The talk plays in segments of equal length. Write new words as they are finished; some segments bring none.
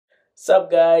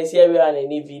Sup guys, here we are in a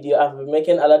new video. I've been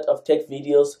making a lot of tech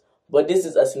videos, but this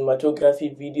is a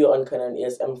cinematography video on Canon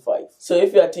Eos M5. So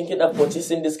if you are thinking of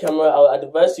purchasing this camera, I would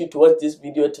advise you to watch this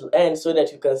video till end so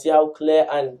that you can see how clear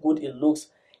and good it looks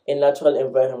in natural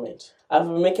environment. I've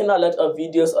been making a lot of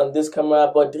videos on this camera,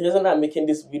 but the reason I'm making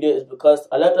this video is because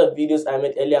a lot of videos I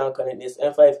made earlier on Canon Eos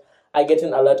M5 are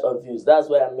getting a lot of views. That's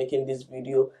why I'm making this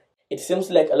video. It seems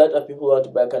like a lot of people want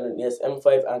to buy Canon Eos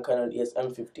M5 and Canon Eos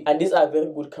M50. And these are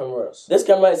very good cameras. This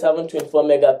camera is having 24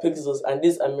 megapixels and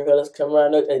this is a mirrorless camera,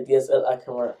 not a DSLR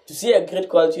camera. To see a great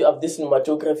quality of this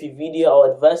cinematography video, I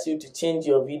would advise you to change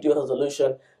your video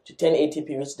resolution to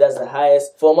 1080p, which does the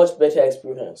highest, for a much better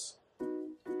experience.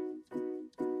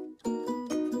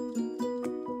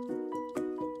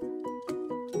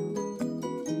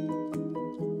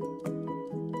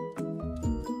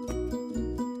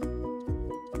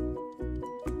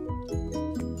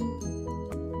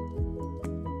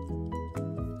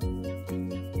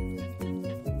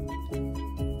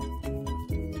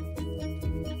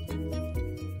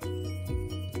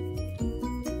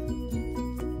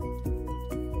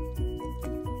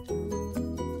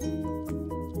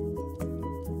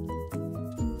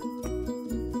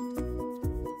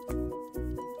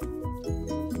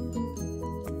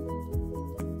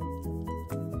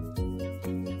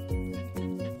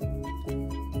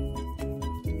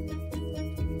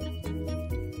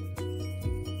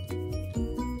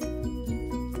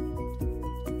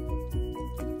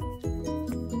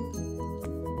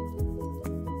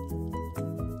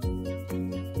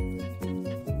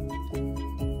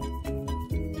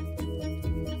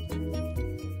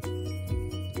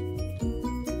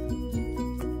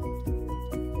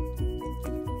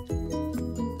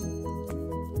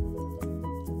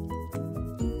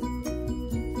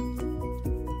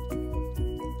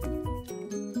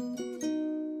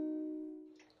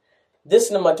 This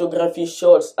cinematography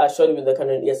shots are shot with the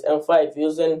Canon Eos M5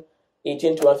 using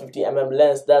 18 to 150mm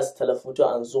lens, that's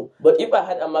telephoto and zoom. But if I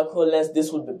had a macro lens, this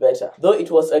would be better. Though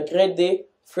it was a great day,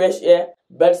 fresh air,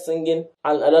 birds singing,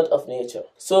 and a lot of nature.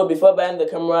 So before buying the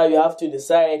camera, you have to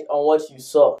decide on what you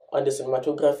saw on the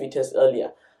cinematography test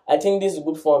earlier. I think this is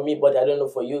good for me, but I don't know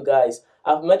for you guys.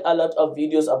 I've made a lot of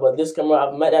videos about this camera.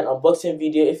 I've made an unboxing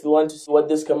video if you want to see what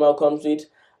this camera comes with.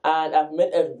 And I've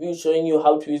made a review showing you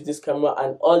how to use this camera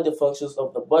and all the functions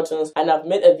of the buttons. And I've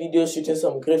made a video shooting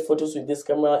some great photos with this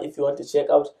camera if you want to check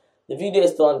out. The video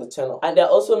is still on the channel. And I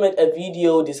also made a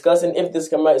video discussing if this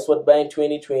camera is worth buying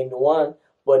 2021.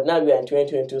 But now we are in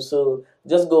 2022, so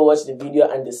just go watch the video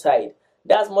and decide.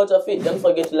 That's much of it. Don't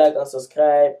forget to like and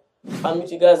subscribe. I'll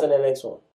meet you guys in the next one.